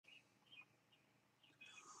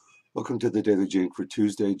Welcome to the Daily Jing for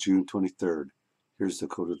Tuesday, June 23rd. Here's the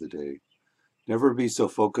quote of the day. Never be so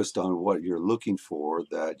focused on what you're looking for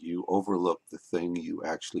that you overlook the thing you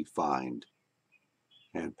actually find.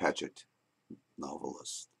 Ann Patchett,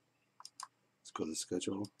 novelist. Let's go to the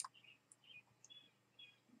schedule.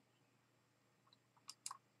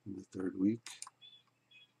 In the third week.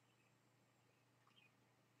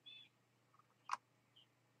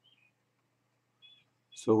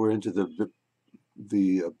 So we're into the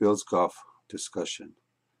Bilskov discussion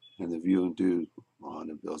and the view and do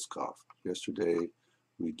on Bilskov. Yesterday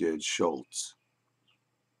we did Schultz.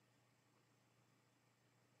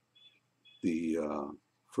 The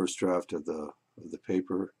first draft of the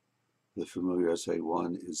paper, the Familiar Essay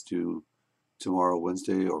 1, is due tomorrow,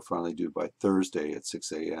 Wednesday, or finally due by Thursday at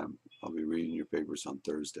 6 a.m. I'll be reading your papers on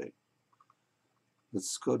Thursday.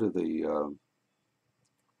 Let's go to the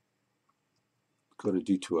go to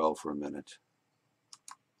D2L for a minute.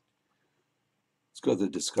 Let's go to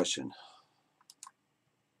the discussion.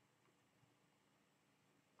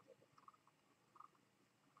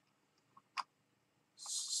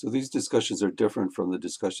 So these discussions are different from the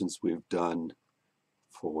discussions we've done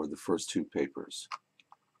for the first two papers.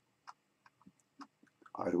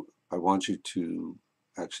 I want you to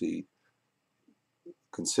actually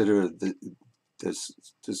consider this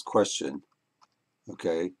question,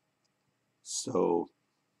 okay? So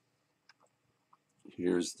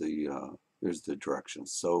here's the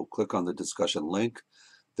directions. So click on the discussion link,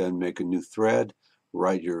 then make a new thread,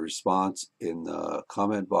 write your response in the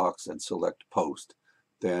comment box and select post.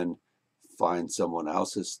 Then find someone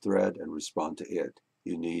else's thread and respond to it.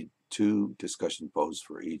 You need 2 discussion posts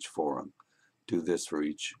for each forum. Do this for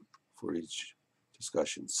each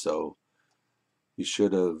discussion. So you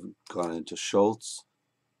should have gone into Schultz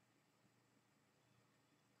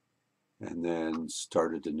and then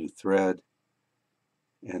started a new thread,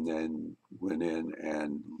 and then went in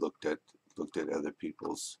and looked at other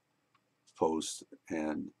people's posts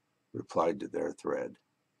and replied to their thread.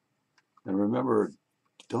 And remember,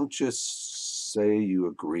 don't just say you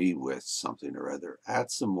agree with something or other.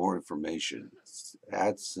 Add some more information.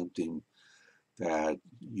 Add something that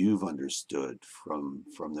you've understood from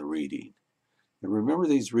the reading. And remember,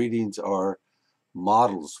 these readings are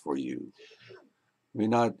models for you. I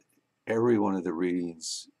mean, not every one of the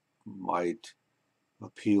readings might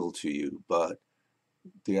appeal to you, but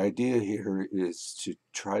the idea here is to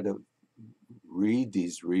try to read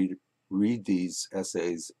these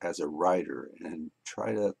essays as a writer and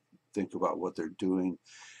try to think about what they're doing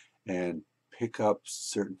and pick up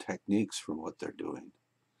certain techniques from what they're doing.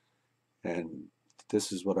 And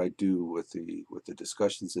this is what I do with the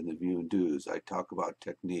discussions in the view and do's. I talk about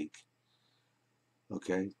technique.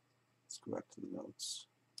 Okay, let's go back to the notes.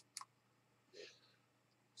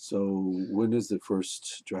 So when is the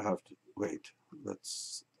first draft? Wait,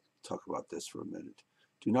 let's talk about this for a minute.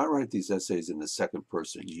 Do not write these essays in the second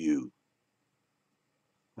person, you.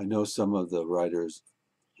 I know some of the writers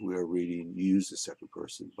we are reading use the second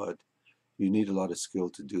person, but you need a lot of skill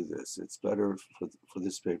to do this. It's better for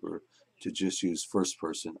this paper to just use first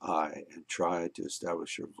person, I, and try to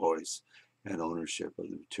establish your voice and ownership of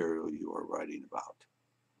the material you are writing about.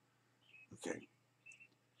 Okay.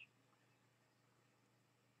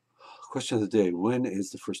 Question of the day: when is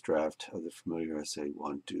the first draft of the Familiar Essay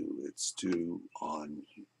 1 due? It's due on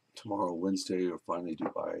tomorrow, Wednesday, or finally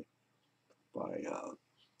due by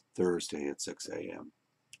Thursday at 6 a.m.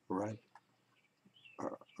 All right?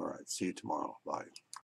 All right. See you tomorrow. Bye.